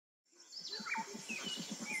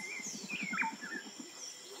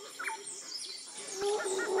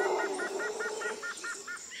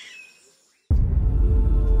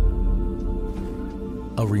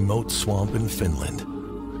a remote swamp in Finland.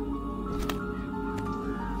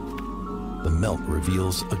 The melt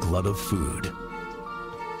reveals a glut of food.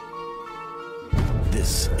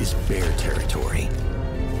 This is bear territory.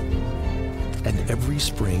 And every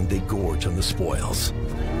spring they gorge on the spoils.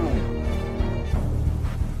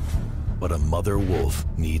 But a mother wolf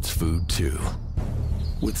needs food too.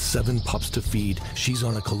 With 7 pups to feed, she's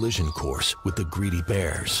on a collision course with the greedy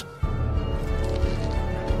bears.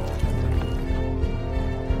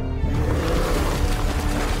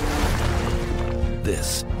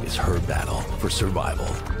 This is her battle for survival,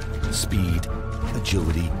 speed,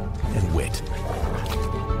 agility, and wit.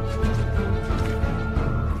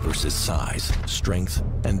 Versus size, strength,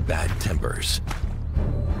 and bad tempers.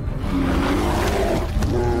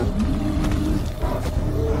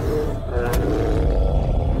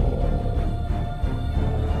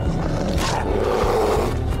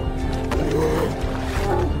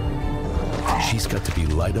 She's got to be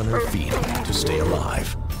light on her feet to stay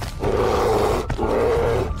alive.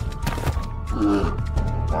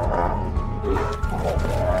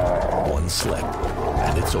 One slip,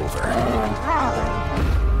 and it's over.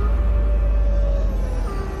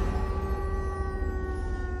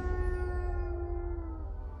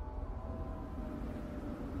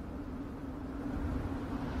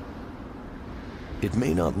 It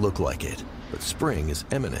may not look like it, but spring is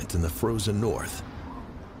imminent in the frozen north.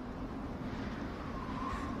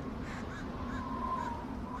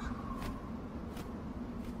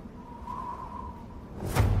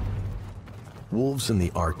 Wolves in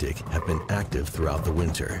the Arctic have been active throughout the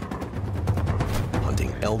winter,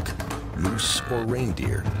 hunting elk, moose, or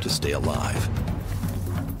reindeer to stay alive.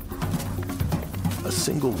 A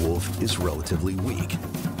single wolf is relatively weak,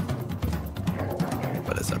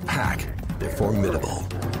 but as a pack, they're formidable.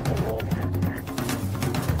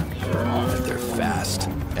 And they're fast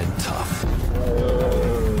and tough.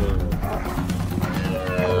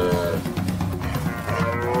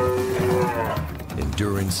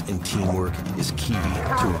 Endurance and teamwork is key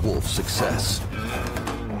to wolf success.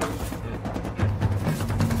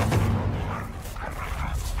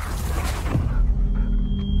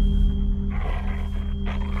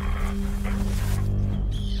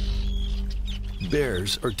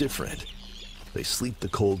 Bears are different. They sleep the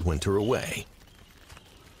cold winter away.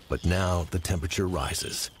 But now the temperature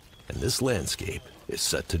rises, and this landscape is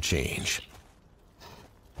set to change.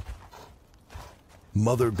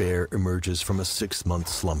 Mother bear emerges from a 6-month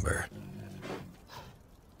slumber.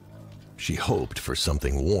 She hoped for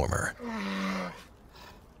something warmer.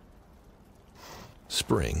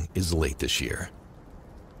 Spring is late this year.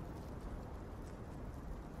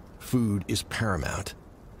 Food is paramount,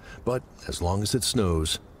 but as long as it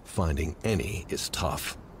snows, finding any is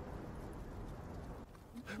tough.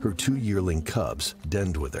 Her 2 yearling cubs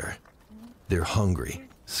denned with her. They're hungry,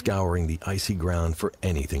 scouring the icy ground for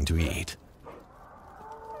anything to eat.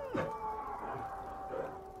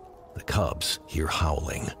 The cubs hear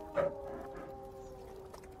howling.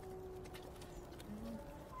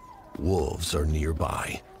 Wolves are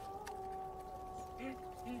nearby.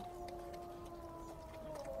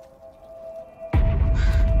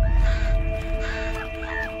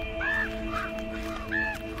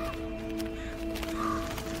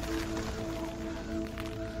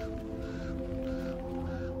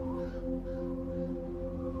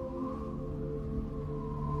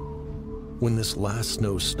 When this last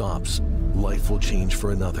snow stops, life will change for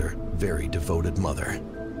another very devoted mother.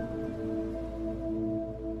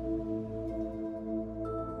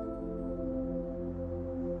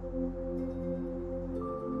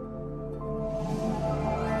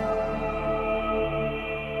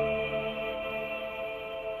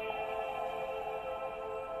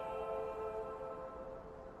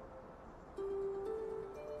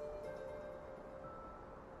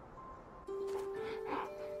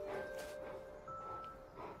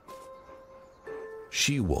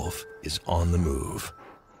 She-wolf is on the move.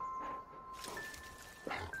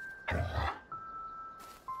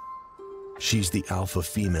 She's the alpha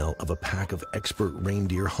female of a pack of expert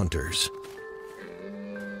reindeer hunters.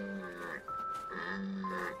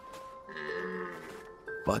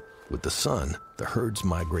 But with the sun, the herds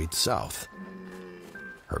migrate south.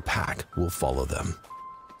 Her pack will follow them.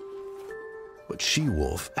 But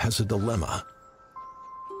she-wolf has a dilemma.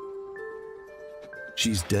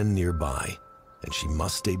 She's denned nearby, and she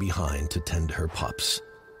must stay behind to tend to her pups.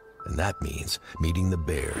 And that means meeting the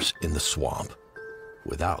bears in the swamp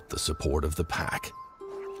without the support of the pack.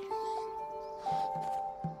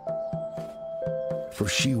 For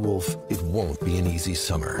she-wolf, it won't be an easy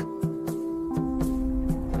summer.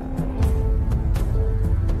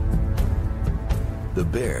 The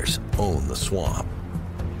bears own the swamp,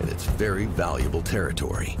 and it's very valuable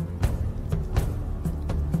territory.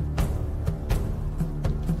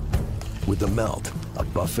 With the melt, a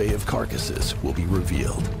buffet of carcasses will be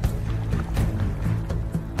revealed.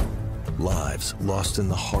 Lives lost in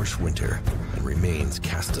the harsh winter and remains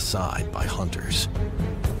cast aside by hunters.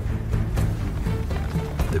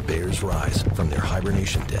 The bears rise from their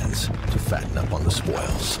hibernation dens to fatten up on the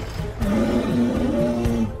spoils.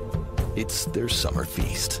 It's their summer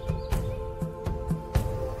feast.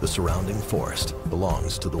 The surrounding forest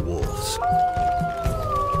belongs to the wolves.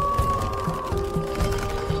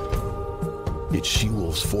 It's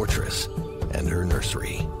she-wolf's fortress and her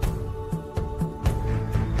nursery.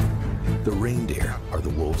 The reindeer are the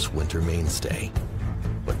wolves' winter mainstay,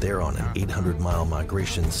 but they're on an 800-mile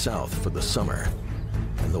migration south for the summer,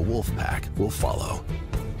 and the wolf pack will follow.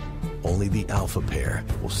 Only the alpha pair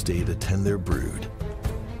will stay to tend their brood,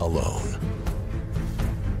 alone.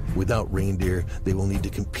 Without reindeer, they will need to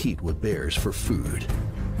compete with bears for food.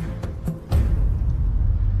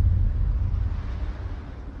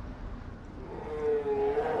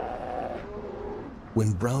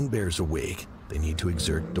 When brown bears awake, they need to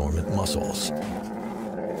exert dormant muscles.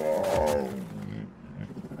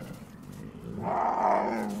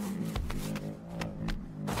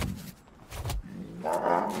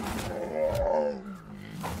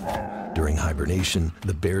 During hibernation,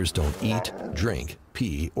 the bears don't eat, drink,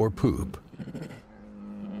 pee, or poop.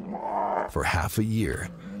 For half a year,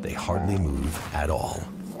 they hardly move at all.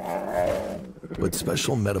 But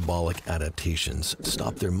special metabolic adaptations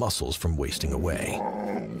stop their muscles from wasting away.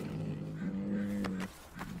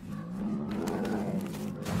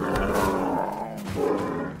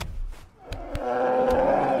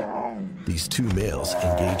 These two males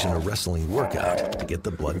engage in a wrestling workout to get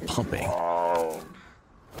the blood pumping.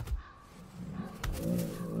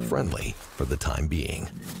 Friendly for the time being.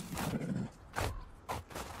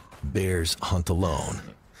 Bears hunt alone,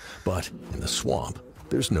 but in the swamp,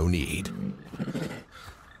 there's no need.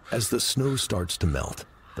 As the snow starts to melt,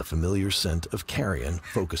 the familiar scent of carrion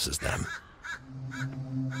focuses them.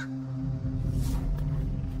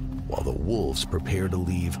 While the wolves prepare to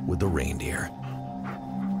leave with the reindeer.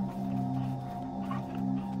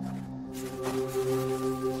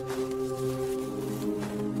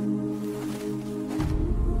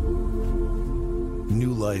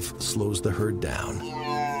 New life slows the herd down,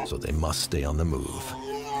 so they must stay on the move.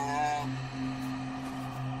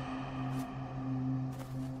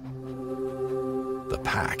 The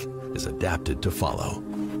pack is adapted to follow.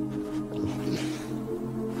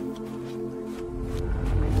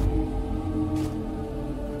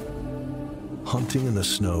 Hunting in the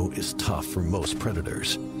snow is tough for most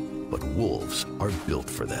predators, but wolves are built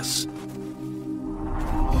for this.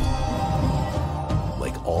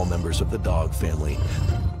 Like all members of the dog family,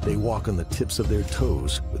 they walk on the tips of their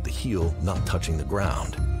toes with the heel not touching the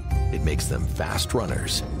ground. It makes them fast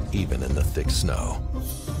runners, even in the thick snow.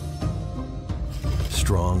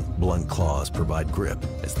 Strong, blunt claws provide grip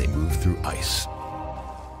as they move through ice.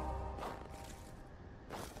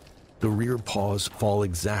 The rear paws fall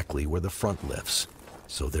exactly where the front lifts,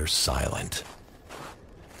 so they're silent.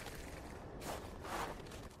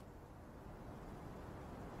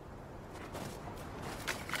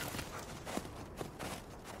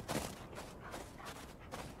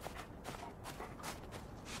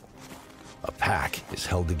 A pack is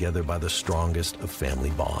held together by the strongest of family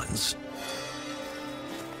bonds.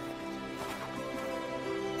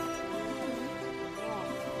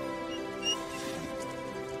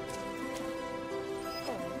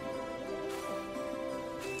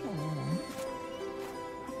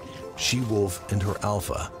 She-wolf and her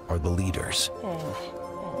alpha are the leaders.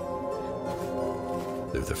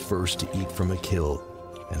 They're the first to eat from a kill,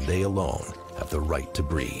 and they alone have the right to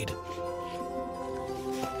breed.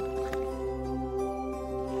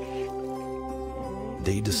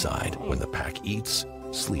 They decide when the pack eats,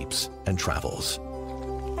 sleeps, and travels.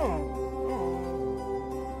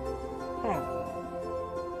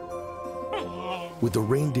 With the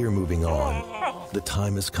reindeer moving on, the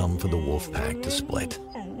time has come for the wolf pack to split.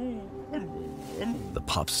 The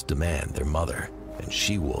pups demand their mother, and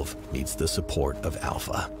she-wolf needs the support of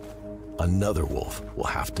alpha. Another wolf will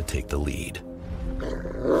have to take the lead.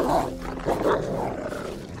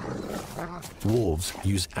 Wolves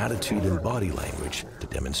use attitude and body language to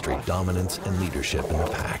demonstrate dominance and leadership in the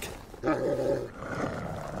pack.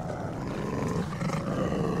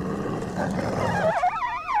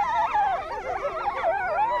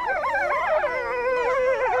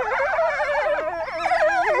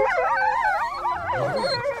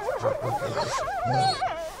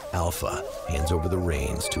 Alpha hands over the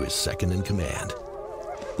reins to his second in command,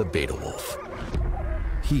 the beta wolf.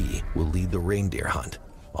 He will lead the reindeer hunt,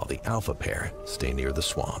 while the alpha pair stay near the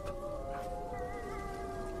swamp.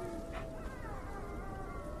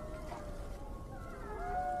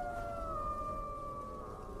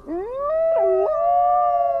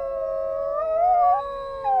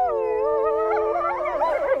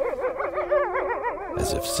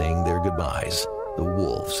 As if saying their goodbyes, the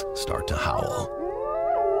wolves start to howl.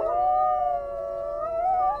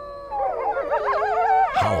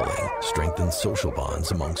 Howling strengthens social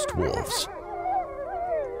bonds amongst wolves.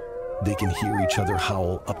 They can hear each other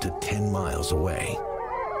howl up to 10 miles away.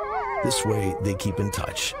 This way, they keep in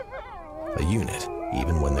touch, a unit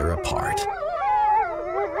even when they're apart.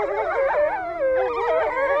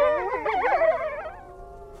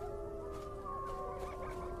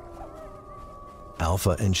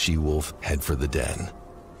 Alpha and she-wolf head for the den,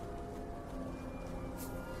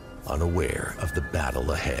 unaware of the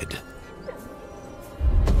battle ahead.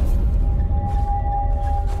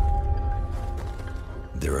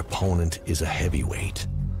 Their opponent is a heavyweight.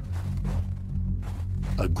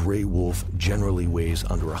 A gray wolf generally weighs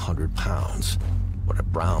under 100 pounds, but a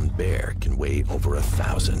brown bear can weigh over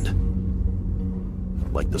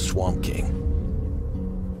 1,000. Like the Swamp King,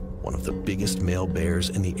 one of the biggest male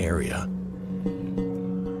bears in the area.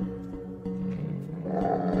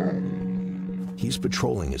 He's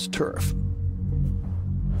patrolling his turf,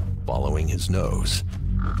 following his nose.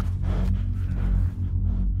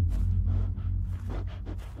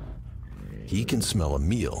 He can smell a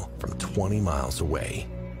meal from 20 miles away.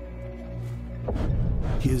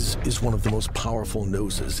 His is one of the most powerful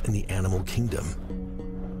noses in the animal kingdom.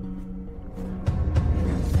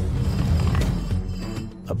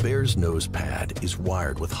 A bear's nose pad is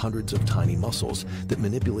wired with hundreds of tiny muscles that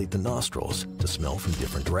manipulate the nostrils to smell from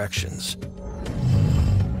different directions.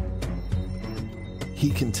 He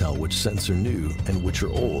can tell which scents are new and which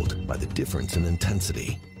are old by the difference in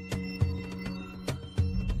intensity.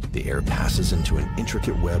 The air passes into an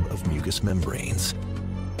intricate web of mucous membranes.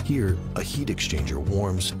 Here, a heat exchanger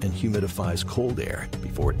warms and humidifies cold air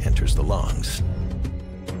before it enters the lungs.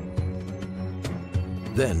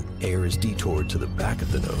 Then, air is detoured to the back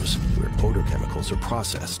of the nose, where odor chemicals are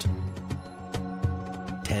processed.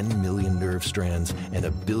 10 million nerve strands and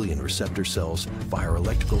 1 billion receptor cells fire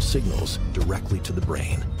electrical signals directly to the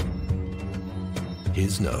brain.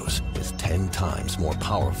 His nose is 10 times more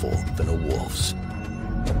powerful than a wolf's.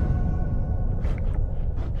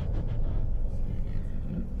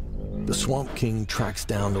 The Swamp King tracks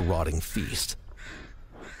down the rotting feast.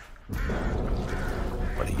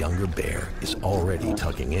 But a younger bear is already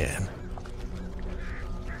tucking in.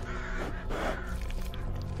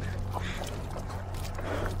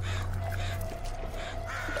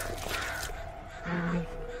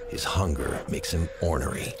 His hunger makes him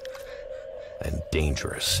ornery and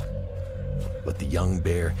dangerous. But the young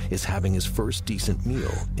bear is having his first decent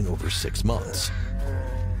meal in over 6 months.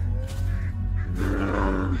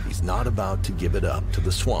 He's not about to give it up to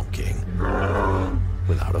the Swamp King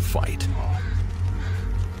without a fight.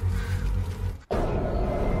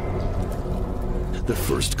 The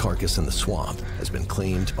first carcass in the swamp has been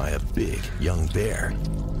claimed by a big young bear.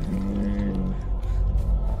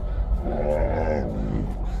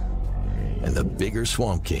 And the bigger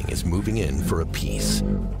Swamp King is moving in for a piece.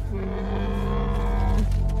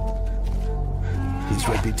 His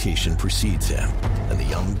reputation precedes him, and the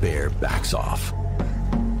young bear backs off.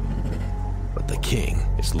 But the king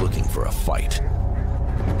is looking for a fight.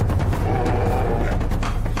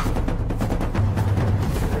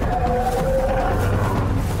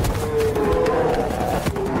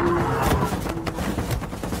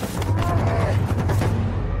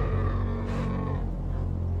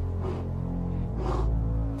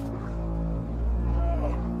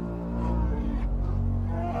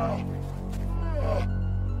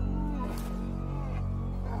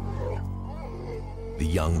 The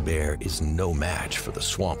young bear is no match for the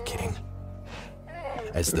Swamp King.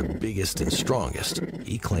 As the biggest and strongest,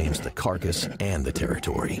 he claims the carcass and the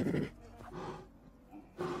territory.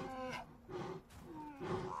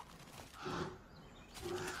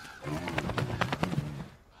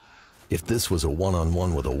 If this was a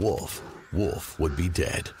one-on-one with a wolf, Wolf would be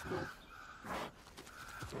dead.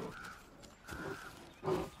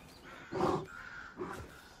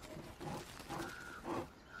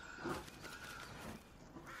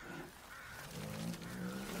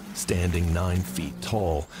 Standing 9 feet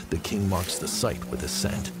tall, the king marks the site with his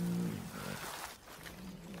scent.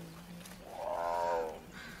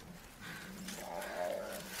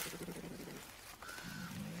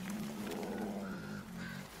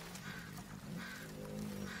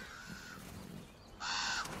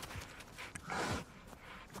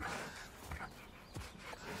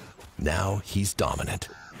 Now he's dominant,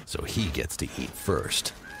 so he gets to eat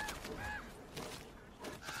first.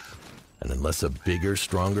 And unless a bigger,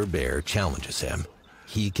 stronger bear challenges him,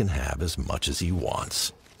 he can have as much as he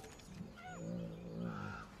wants.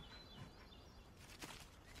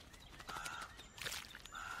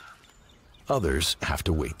 Others have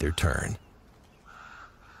to wait their turn.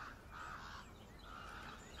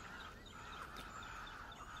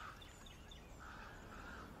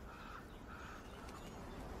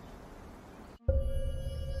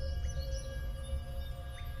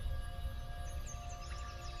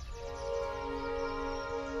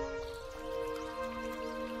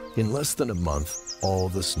 In less than a month, all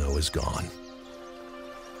the snow is gone.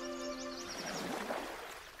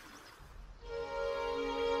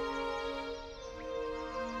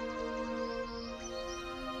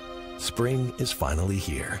 Spring is finally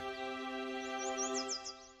here.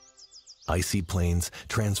 Icy plains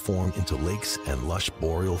transform into lakes and lush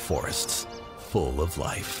boreal forests, full of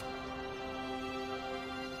life.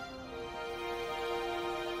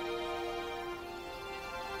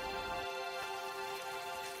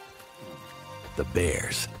 The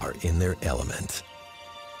bears are in their element.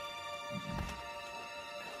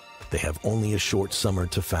 They have only a short summer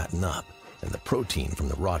to fatten up, and the protein from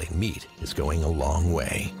the rotting meat is going a long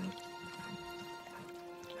way.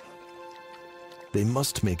 They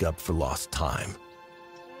must make up for lost time.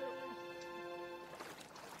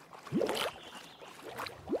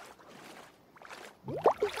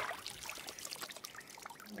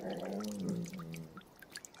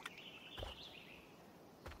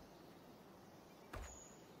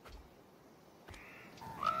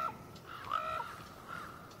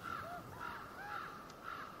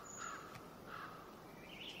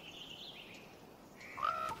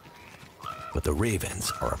 But the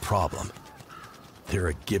ravens are a problem. They're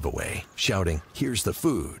a giveaway, shouting, "Here's the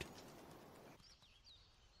food."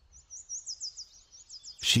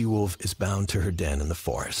 She-wolf is bound to her den in the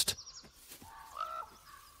forest.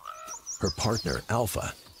 Her partner,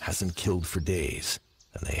 Alpha, hasn't killed for days,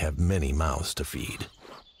 and they have many mouths to feed.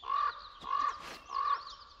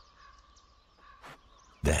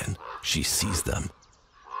 Then she sees them.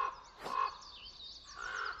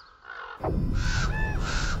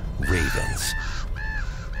 Ravens.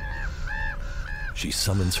 She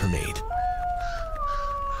summons her mate.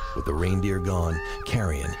 With the reindeer gone,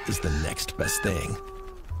 carrion is the next best thing.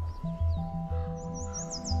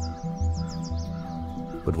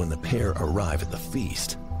 But when the pair arrive at the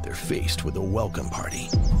feast, they're faced with a welcome party.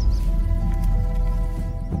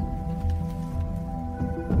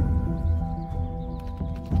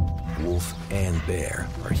 Wolf and bear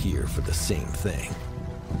are here for the same thing: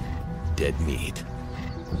 dead meat.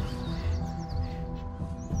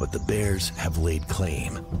 But the bears have laid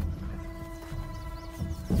claim.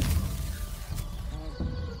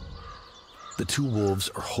 The two wolves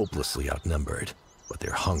are hopelessly outnumbered, but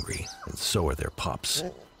they're hungry, and so are their pups.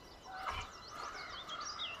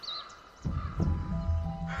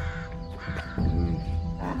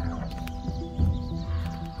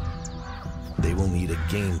 They will need a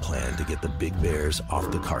game plan to get the big bears off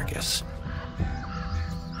the carcass.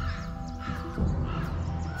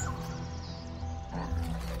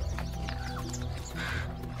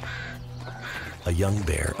 A young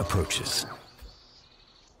bear approaches.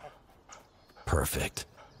 Perfect.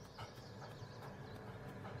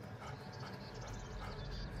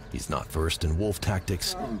 He's not versed in wolf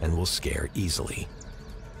tactics and will scare easily.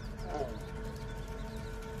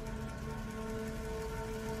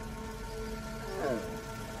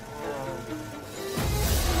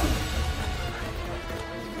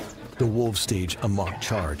 The wolves stage a mock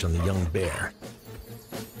charge on the young bear.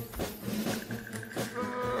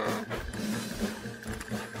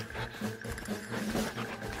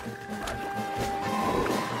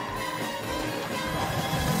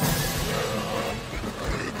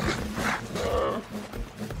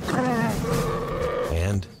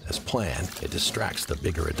 And, as planned, it distracts the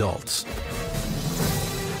bigger adults.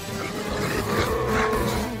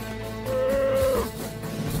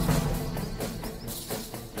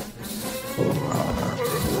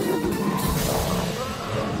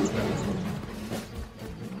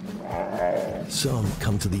 Some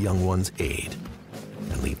come to the young one's aid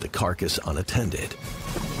and leave the carcass unattended.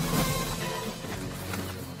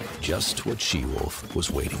 Just what She-Wolf was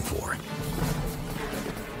waiting for.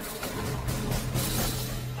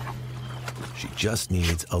 She just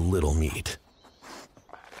needs a little meat.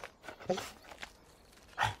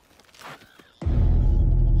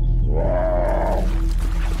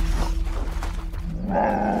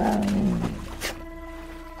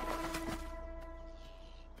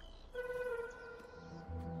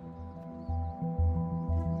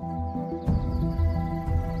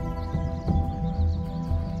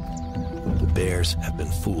 bears have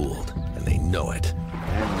been fooled, and they know it.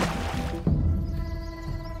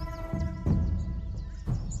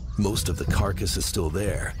 Most of the carcass is still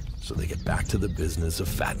there, so they get back to the business of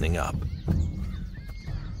fattening up.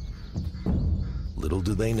 Little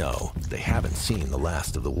do they know, they haven't seen the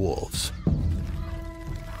last of the wolves.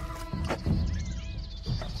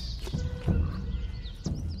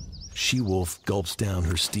 She-wolf gulps down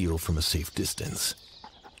her steel from a safe distance.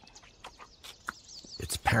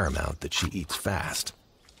 It's paramount that she eats fast.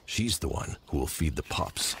 She's the one who will feed the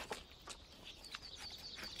pups.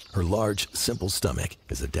 Her large, simple stomach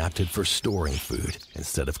is adapted for storing food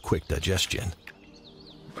instead of quick digestion.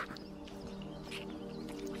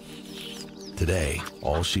 Today,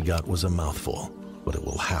 all she got was a mouthful, but it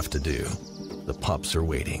will have to do. The pups are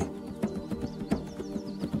waiting.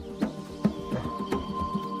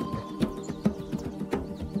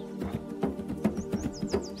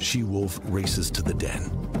 She-wolf races to the den.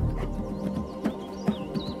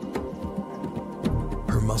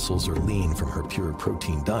 Her muscles are lean from her pure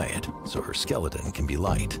protein diet, so her skeleton can be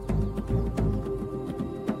light.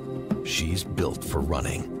 She's built for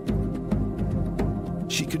running.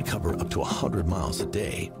 She could cover up to 100 miles a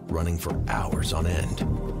day, running for hours on end.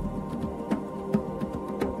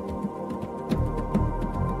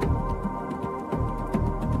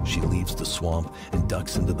 She leaves the swamp and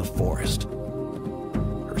ducks into the forest,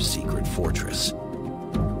 her secret fortress.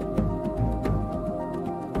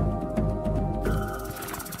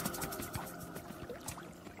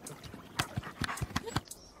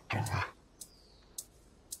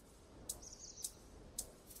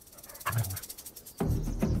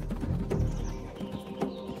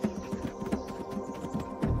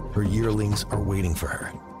 Her yearlings are waiting for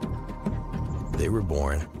her. They were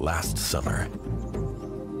born last summer.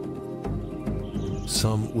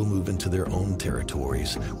 Some will move into their own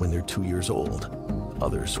territories when they're 2 years old.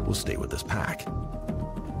 Others will stay with this pack.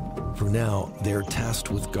 For now, they're tasked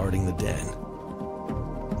with guarding the den.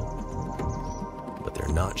 But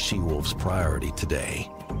they're not she-wolf's priority today.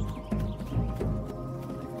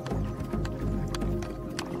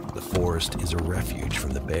 The forest is a refuge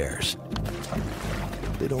from the bears.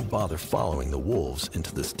 They don't bother following the wolves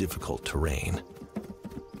into this difficult terrain.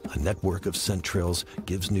 A network of scent trails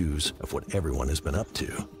gives news of what everyone has been up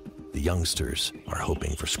to. The youngsters are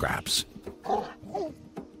hoping for scraps.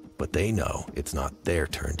 But they know it's not their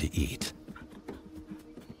turn to eat.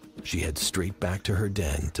 She heads straight back to her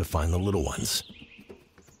den to find the little ones.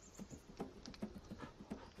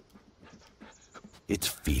 It's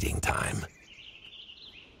feeding time.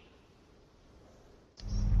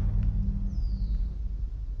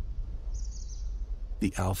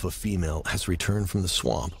 The alpha female has returned from the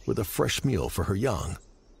swamp with a fresh meal for her young.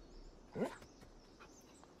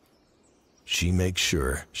 She makes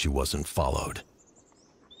sure she wasn't followed.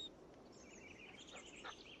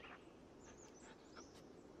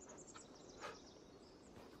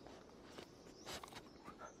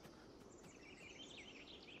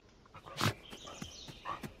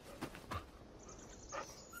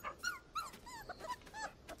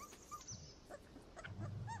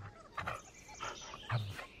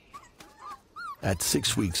 At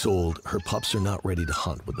 6 weeks old, her pups are not ready to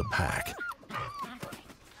hunt with the pack.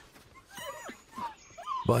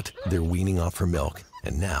 But they're weaning off her milk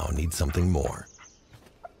and now need something more.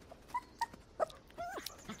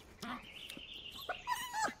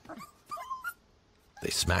 They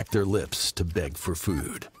smack their lips to beg for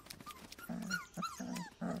food.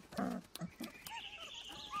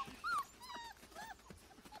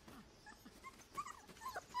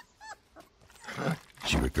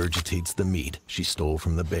 She regurgitates the meat she stole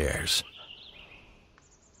from the bears.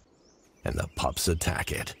 And the pups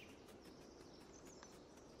attack it.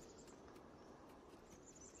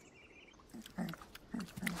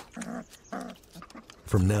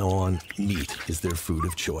 From now on, meat is their food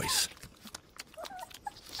of choice.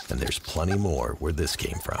 And there's plenty more where this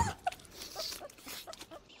came from.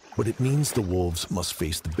 But it means the wolves must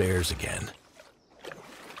face the bears again.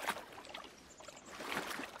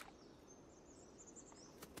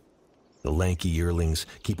 The lanky yearlings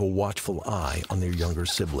keep a watchful eye on their younger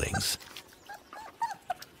siblings.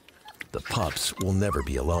 The pups will never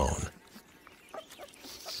be alone.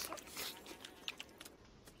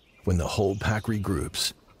 When the whole pack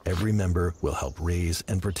regroups, every member will help raise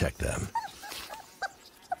and protect them.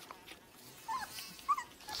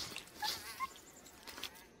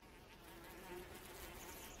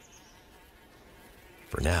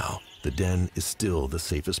 For now, the den is still the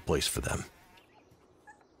safest place for them.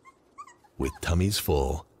 With tummies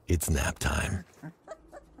full, it's nap time.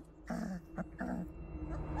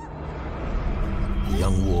 The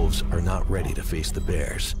young wolves are not ready to face the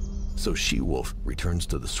bears, so She-Wolf returns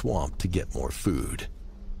to the swamp to get more food.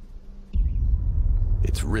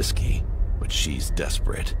 It's risky, but she's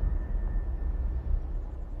desperate.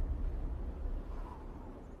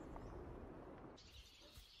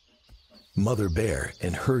 Mother Bear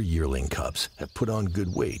and her yearling cubs have put on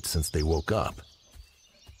good weight since they woke up.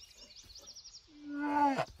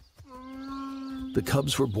 The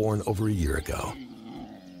cubs were born over a year ago,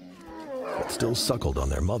 but still suckled on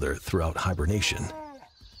their mother throughout hibernation.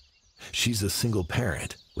 She's a single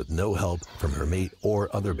parent with no help from her mate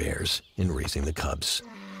or other bears in raising the cubs.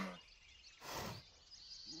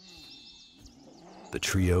 The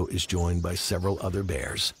trio is joined by several other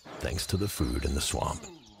bears, thanks to the food in the swamp.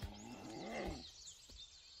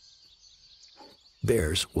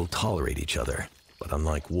 Bears will tolerate each other, but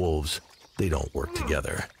unlike wolves, they don't work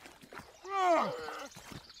together.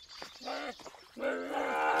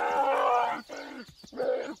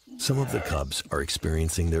 Some of the cubs are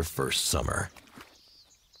experiencing their first summer,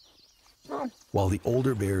 while the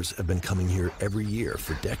older bears have been coming here every year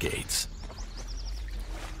for decades.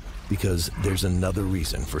 Because there's another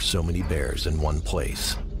reason for so many bears in one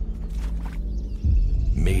place.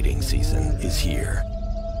 Mating season is here,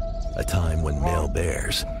 a time when male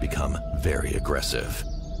bears become very aggressive.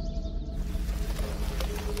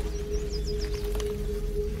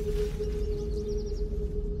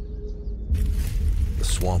 The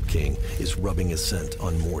Swamp King is rubbing his scent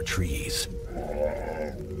on more trees.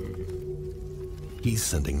 He's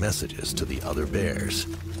sending messages to the other bears.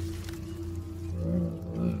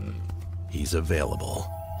 He's available.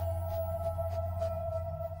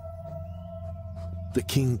 The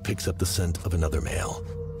king picks up the scent of another male.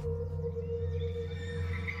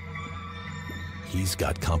 He's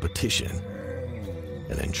got competition,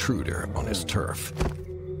 an intruder on his turf.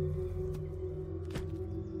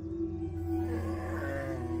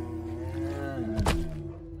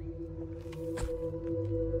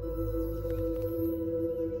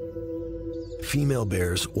 Female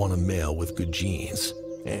bears want a male with good genes,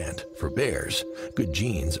 and for bears, good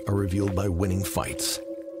genes are revealed by winning fights.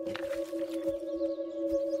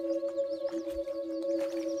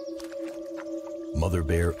 Mother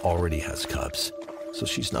bear already has cubs, so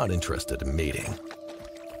she's not interested in mating.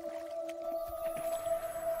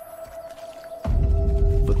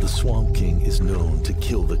 But the Swamp King is known to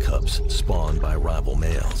kill the cubs spawned by rival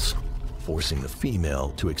males, forcing the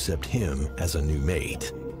female to accept him as a new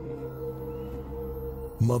mate.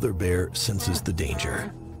 Mother bear senses the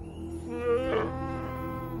danger.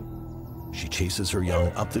 She chases her young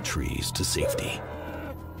up the trees to safety.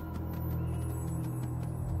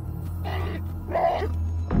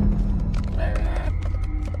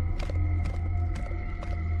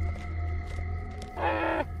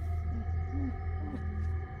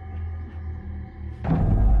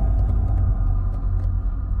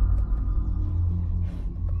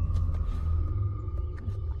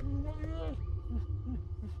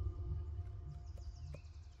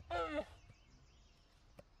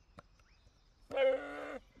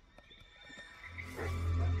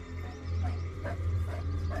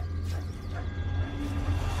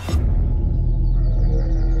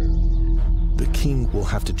 The king will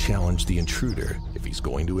have to challenge the intruder if he's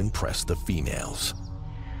going to impress the females.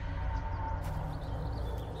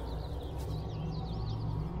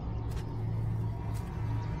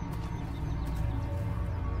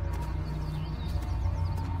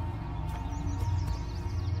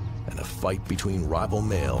 And a fight between rival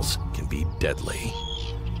males can be deadly.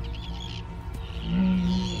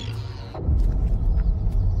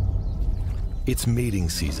 It's mating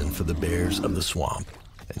season for the bears of the swamp,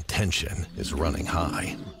 and tension is running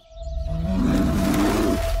high.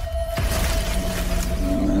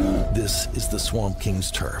 This is the Swamp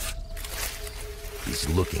King's turf. He's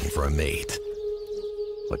looking for a mate.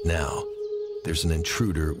 But now, there's an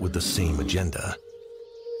intruder with the same agenda.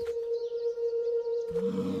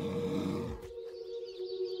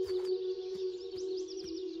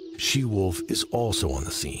 She-Wolf is also on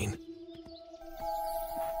the scene.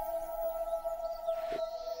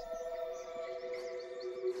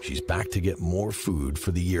 She's back to get more food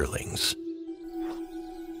for the yearlings.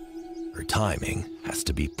 Her timing has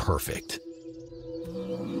to be perfect.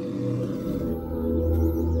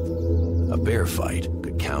 A bear fight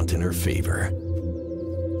could count in her favor.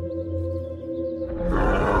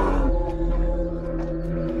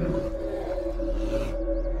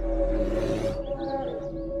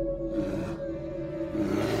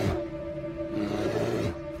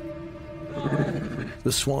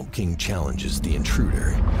 The Swamp King challenges the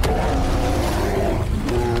intruder.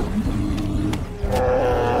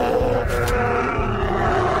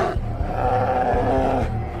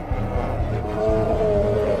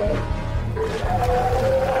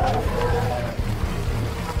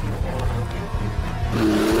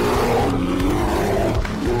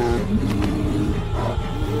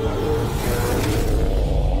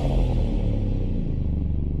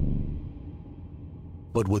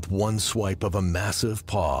 But with one swipe of a massive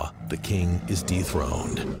paw, the king is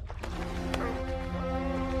dethroned.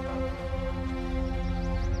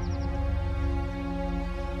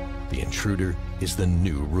 The intruder is the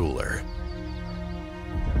new ruler.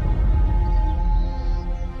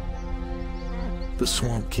 The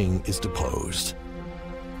Swamp King is deposed.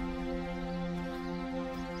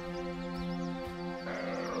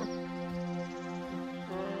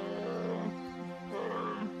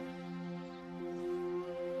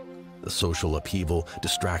 The social upheaval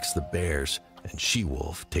distracts the bears, and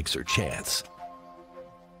She-Wolf takes her chance.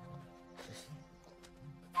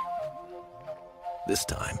 This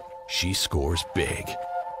time, she scores big.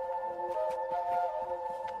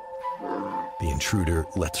 The intruder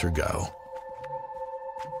lets her go.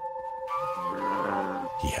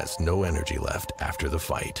 He has no energy left after the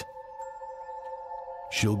fight.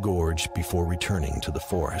 She'll gorge before returning to the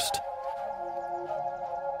forest.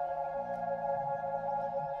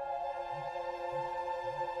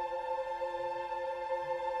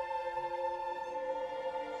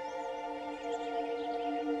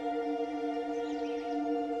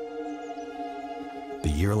 The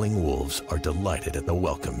yearling wolves are delighted at the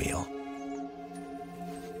welcome meal.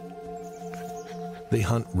 They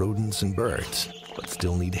hunt rodents and birds, but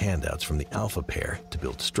still need handouts from the alpha pair to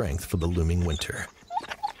build strength for the looming winter.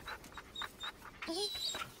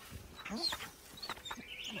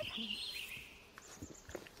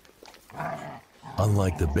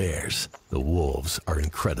 Unlike the bears, the wolves are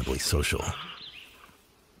incredibly social.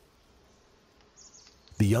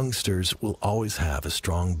 The youngsters will always have a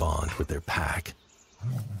strong bond with their pack.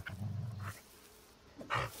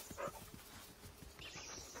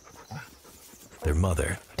 Their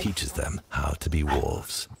mother teaches them how to be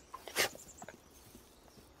wolves.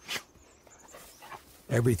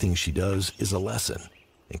 Everything she does is a lesson,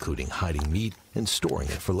 including hiding meat and storing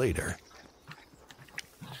it for later.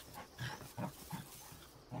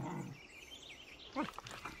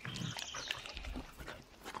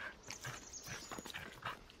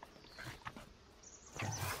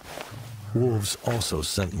 Wolves also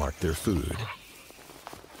scent mark their food,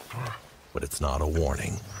 but it's not a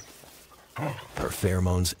warning. Her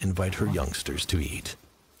pheromones invite her youngsters to eat,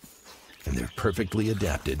 and they're perfectly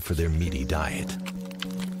adapted for their meaty diet.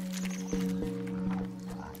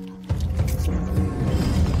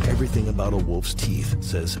 Everything about a wolf's teeth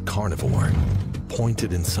says carnivore.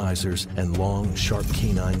 Pointed incisors and long, sharp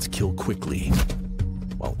canines kill quickly,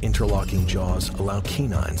 while interlocking jaws allow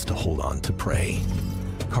canines to hold on to prey.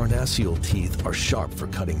 Carnassial teeth are sharp for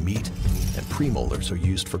cutting meat, and premolars are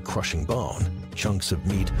used for crushing bone. Chunks of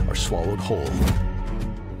meat are swallowed whole,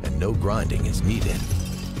 and no grinding is needed,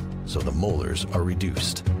 so the molars are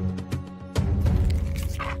reduced.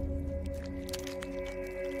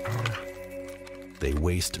 They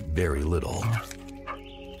waste very little.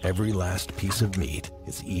 Every last piece of meat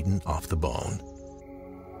is eaten off the bone.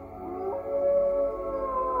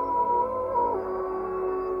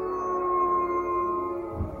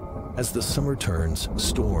 As the summer turns,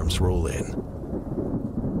 storms roll in.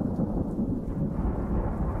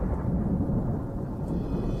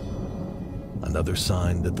 Another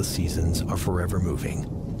sign that the seasons are forever moving.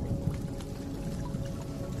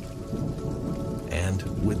 And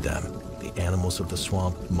with them, the animals of the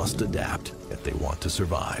swamp must adapt if they want to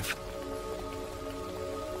survive.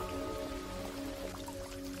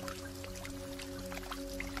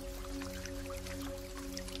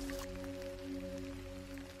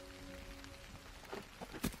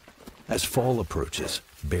 As fall approaches,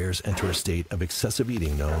 bears enter a state of excessive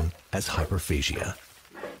eating known as hyperphagia.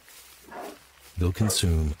 They'll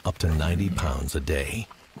consume up to 90 pounds a day.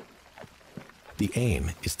 The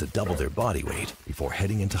aim is to double their body weight before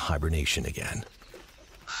heading into hibernation again.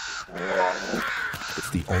 It's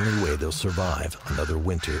the only way they'll survive another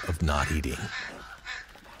winter of not eating.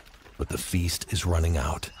 But the feast is running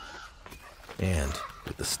out. And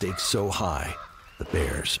with the stakes so high, the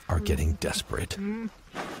bears are getting desperate.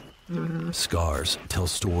 Scars tell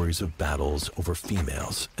stories of battles over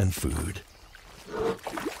females and food.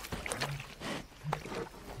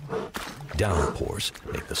 Downpours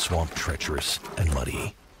make the swamp treacherous and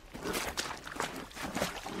muddy.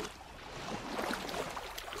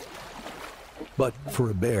 But for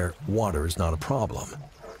a bear, water is not a problem.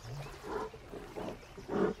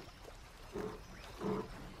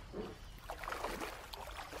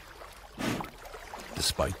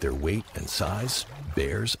 Despite their weight and size,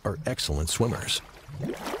 bears are excellent swimmers.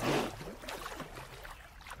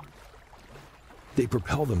 They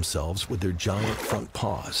propel themselves with their giant front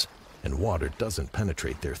paws, and water doesn't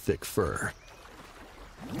penetrate their thick fur.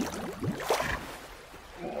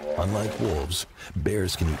 Unlike wolves,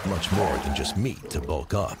 bears can eat much more than just meat to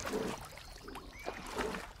bulk up.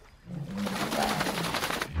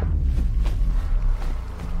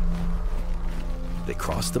 They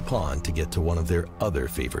cross the pond to get to one of their other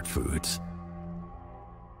favorite foods: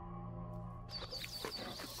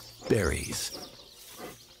 berries.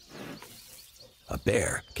 A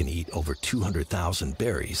bear can eat over 200,000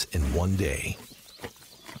 berries in one day.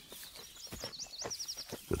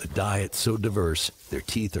 With a diet so diverse, their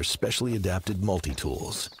teeth are specially adapted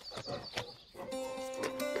multi-tools.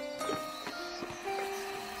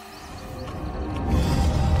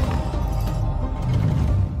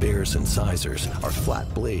 Bears' incisors are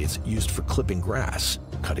flat blades used for clipping grass,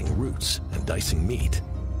 cutting roots, and dicing meat.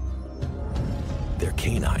 Their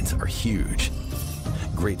canines are huge,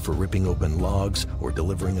 great for ripping open logs or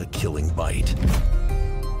delivering a killing bite.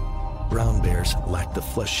 Brown bears lack the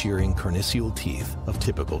flesh-shearing carnassial teeth of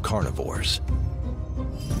typical carnivores.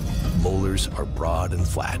 Molars are broad and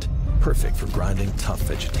flat, perfect for grinding tough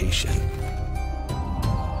vegetation.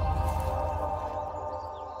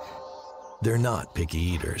 They're not picky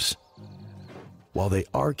eaters. While they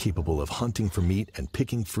are capable of hunting for meat and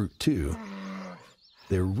picking fruit too,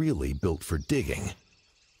 they're really built for digging.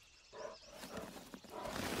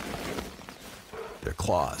 Their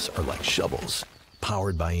claws are like shovels,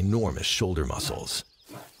 powered by enormous shoulder muscles.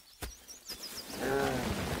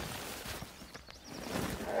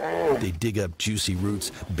 They dig up juicy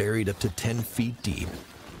roots buried up to 10 feet deep,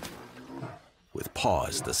 with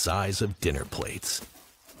paws the size of dinner plates.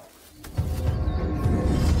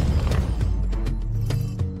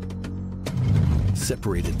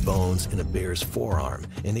 Separated bones in a bear's forearm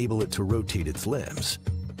enable it to rotate its limbs.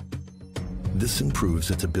 This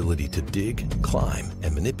improves its ability to dig, climb,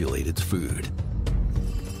 and manipulate its food.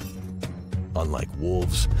 Unlike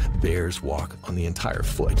wolves, bears walk on the entire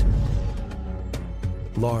foot.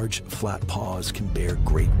 Large, flat paws can bear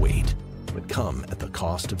great weight, but come at the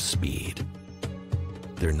cost of speed.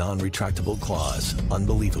 Their non-retractable claws,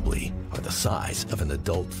 unbelievably, are the size of an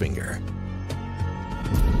adult finger.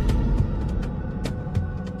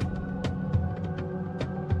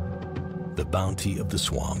 The bounty of the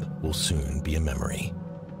swamp will soon be a memory.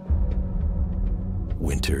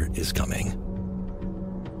 Winter is coming.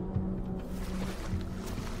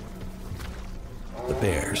 The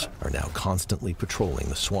bears are now constantly patrolling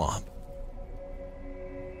the swamp.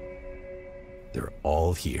 They're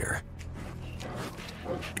all here.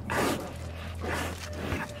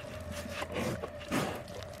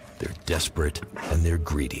 They're desperate and they're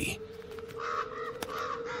greedy.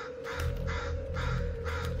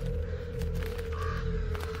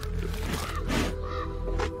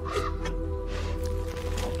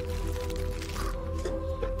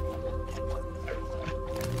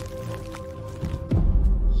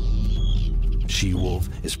 She-wolf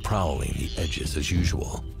is prowling the edges as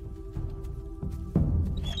usual.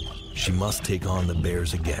 She must take on the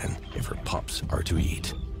bears again if her pups are to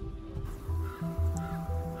eat.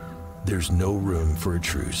 There's no room for a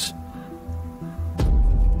truce.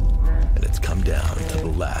 And it's come down to the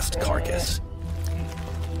last carcass.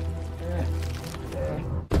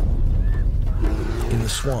 In the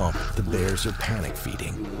swamp, the bears are panic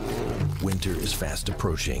feeding. Winter is fast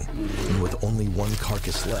approaching, and with only one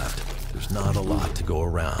carcass left, there's not a lot to go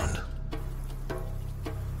around.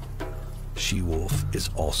 She-wolf is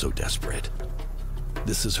also desperate.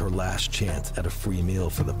 This is her last chance at a free meal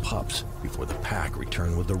for the pups before the pack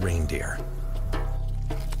return with the reindeer.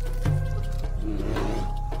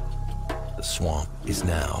 The swamp is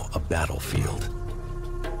now a battlefield.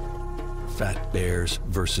 Fat bears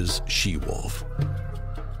versus she-wolf.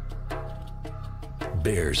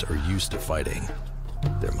 Bears are used to fighting.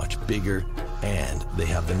 They're much bigger, and they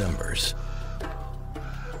have the numbers.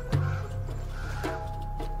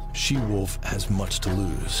 She-wolf has much to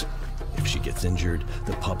lose. If she gets injured,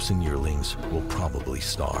 the pups and yearlings will probably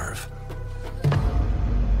starve.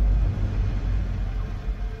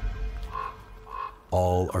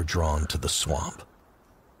 All are drawn to the swamp.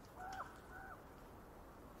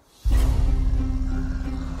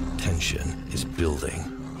 Tension is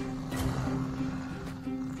building.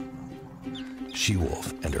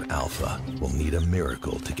 She-wolf and her alpha will need a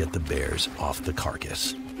miracle to get the bears off the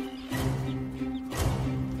carcass.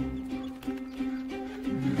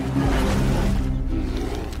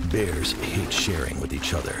 Bears hate sharing with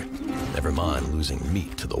each other, never mind losing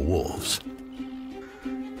meat to the wolves.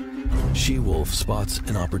 She-wolf spots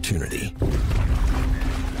an opportunity.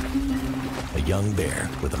 A young bear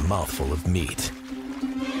with a mouthful of meat.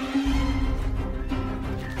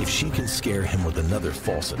 If she can scare him with another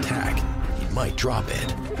false attack, he might drop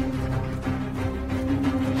it.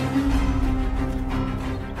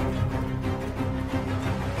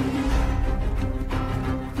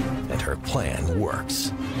 her plan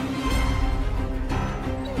works.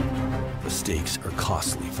 The stakes are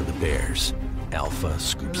costly for the bears. Alpha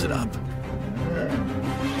scoops it up.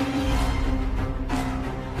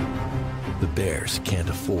 The bears can't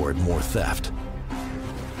afford more theft.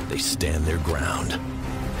 They stand their ground.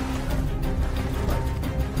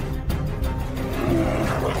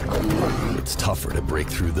 It's tougher to break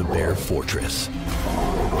through the bear fortress.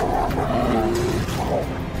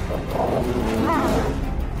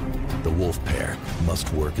 The wolf pair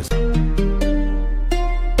must work as